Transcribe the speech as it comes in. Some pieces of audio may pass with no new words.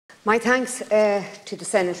My thanks to the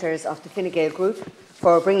Senators of the Fine Gael group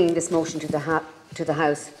for bringing this motion to the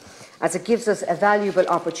House, as it gives us a valuable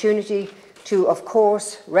opportunity to, of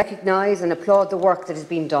course, recognise and applaud the work that has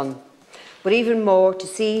been done, but even more to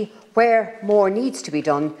see where more needs to be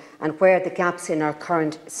done and where the gaps in our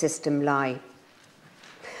current system lie.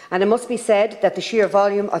 And it must be said that the sheer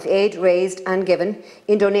volume of aid raised and given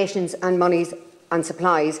in donations and monies and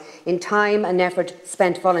supplies, in time and effort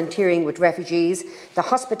spent volunteering with refugees, the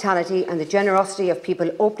hospitality and the generosity of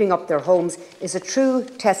people opening up their homes is a true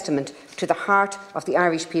testament to the heart of the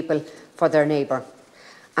Irish people for their neighbour.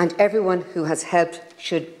 And everyone who has helped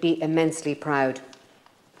should be immensely proud.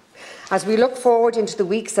 As we look forward into the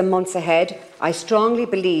weeks and months ahead, I strongly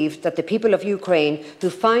believe that the people of Ukraine who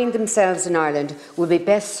find themselves in Ireland will be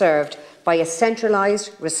best served by a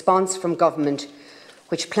centralised response from government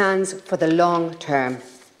which plans for the long term.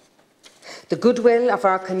 The goodwill of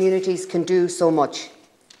our communities can do so much,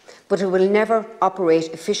 but it will never operate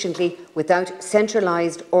efficiently without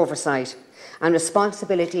centralised oversight, and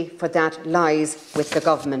responsibility for that lies with the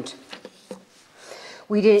government.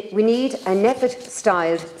 We need a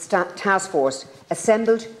NEPID-styled task force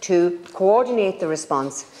assembled to coordinate the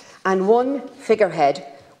response, and one figurehead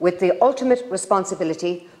with the ultimate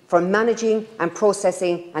responsibility for managing and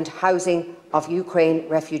processing and housing of Ukraine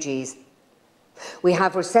refugees. We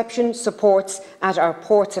have reception supports at our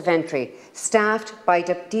ports of entry, staffed by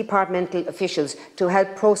departmental officials to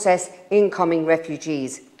help process incoming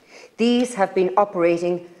refugees. These have been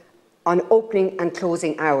operating on opening and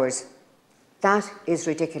closing hours. That is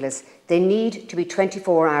ridiculous. They need to be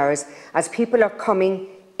 24 hours, as people are coming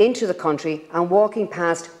into the country and walking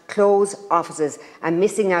past closed offices and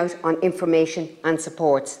missing out on information and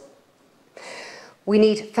supports. We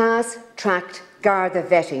need fast-tracked Garda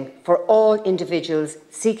vetting for all individuals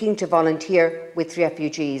seeking to volunteer with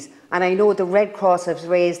refugees. And I know the Red Cross has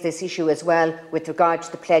raised this issue as well with regard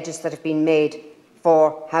to the pledges that have been made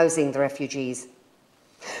for housing the refugees.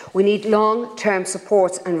 We need long-term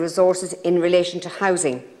supports and resources in relation to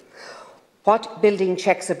housing. What building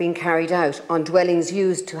checks are being carried out on dwellings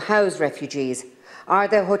used to house refugees? Are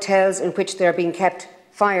there hotels in which they are being kept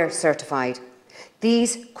fire certified?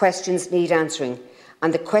 These questions need answering,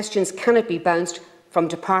 and the questions cannot be bounced from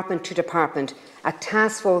department to department. A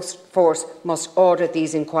task force must order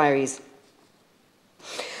these inquiries.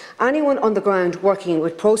 Anyone on the ground working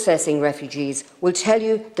with processing refugees will tell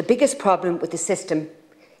you the biggest problem with the system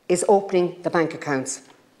is opening the bank accounts.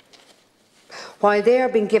 While they are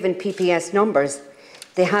being given PPS numbers,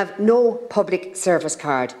 they have no public service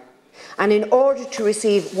card. And in order to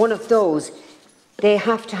receive one of those, they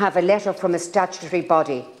have to have a letter from a statutory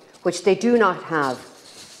body, which they do not have.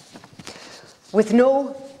 With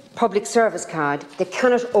no public service card, they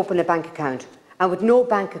cannot open a bank account, and with no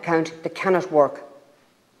bank account, they cannot work.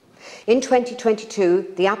 In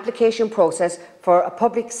 2022, the application process for a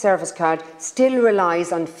public service card still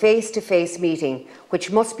relies on face-to-face meeting,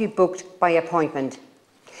 which must be booked by appointment.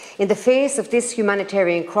 In the face of this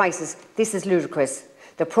humanitarian crisis, this is ludicrous.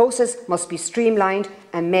 The process must be streamlined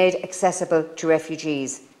and made accessible to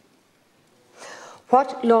refugees.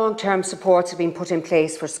 What long-term supports have been put in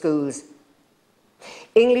place for schools?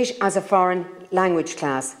 English as a foreign language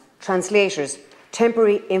class, translators,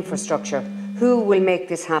 temporary infrastructure. Who will make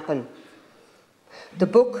this happen? The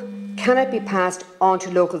book cannot be passed on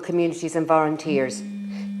to local communities and volunteers.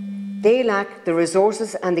 They lack the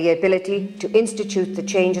resources and the ability to institute the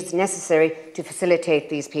changes necessary to facilitate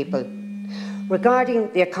these people.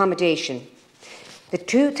 Regarding the accommodation, the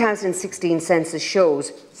 2016 census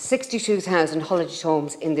shows 62,000 holiday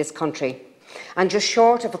homes in this country and just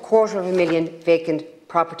short of 250,000 vacant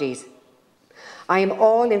properties. I am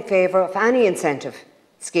all in favour of any incentive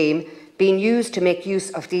scheme being used to make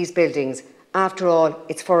use of these buildings. After all,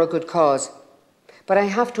 it's for a good cause. But I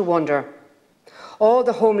have to wonder, all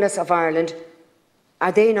the homeless of Ireland,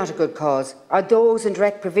 are they not a good cause? Are those in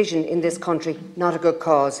direct provision in this country not a good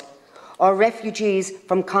cause? Or refugees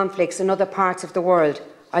from conflicts in other parts of the world,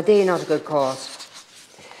 are they not a good cause?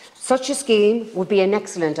 Such a scheme would be an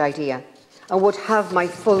excellent idea and would have my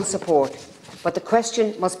full support. But the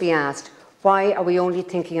question must be asked, why are we only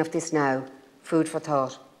thinking of this now? Food for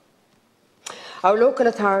thought. Our local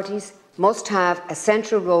authorities must have a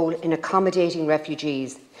central role in accommodating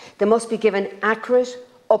refugees. They must be given accurate,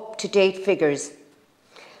 up-to-date figures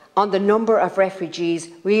on the number of refugees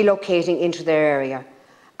relocating into their area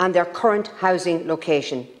and their current housing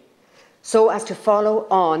location, so as to follow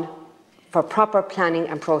on for proper planning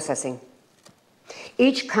and processing.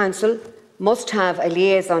 Each council must have a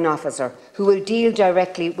liaison officer who will deal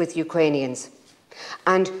directly with Ukrainians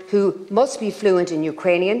and who must be fluent in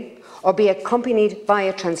Ukrainian or be accompanied by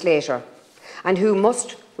a translator, and who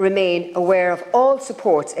must remain aware of all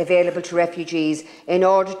supports available to refugees in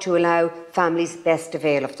order to allow families best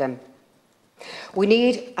avail of them. We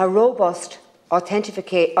need a robust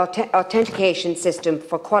authentication system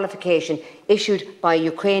for qualification issued by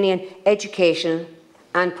Ukrainian educational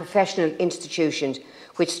and professional institutions,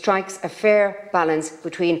 which strikes a fair balance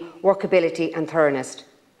between workability and thoroughness.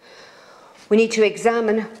 We need to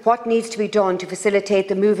examine what needs to be done to facilitate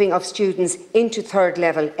the moving of students into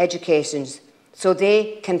third-level educations so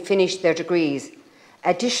they can finish their degrees.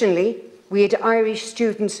 Additionally, we had Irish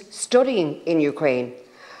students studying in Ukraine.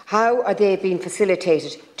 How are they being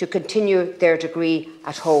facilitated to continue their degree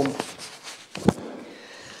at home?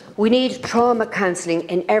 We need trauma counselling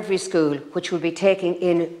in every school, which will be taking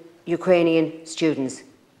in Ukrainian students.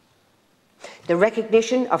 The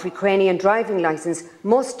recognition of Ukrainian driving licence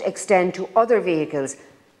must extend to other vehicles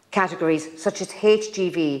categories such as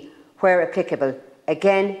HGV where applicable,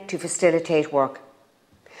 again to facilitate work.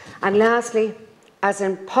 And lastly, as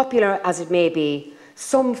unpopular as it may be,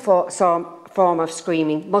 some form of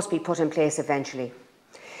screening must be put in place eventually.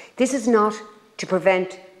 This is not to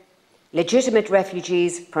prevent legitimate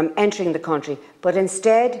refugees from entering the country, but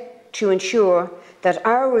instead to ensure that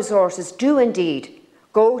our resources do indeed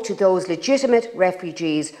go to those legitimate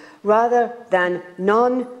refugees rather than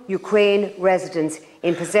non-Ukraine residents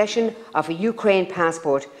in possession of a Ukraine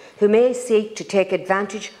passport who may seek to take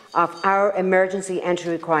advantage of our emergency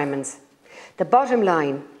entry requirements. The bottom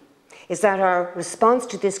line is that our response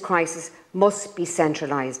to this crisis must be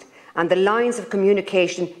centralised, and the lines of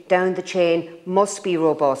communication down the chain must be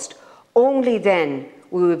robust. Only then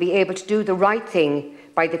will we be able to do the right thing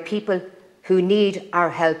by the people who need our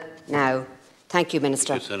help now. Thank you,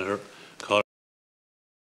 Minister. Thank you, Senator.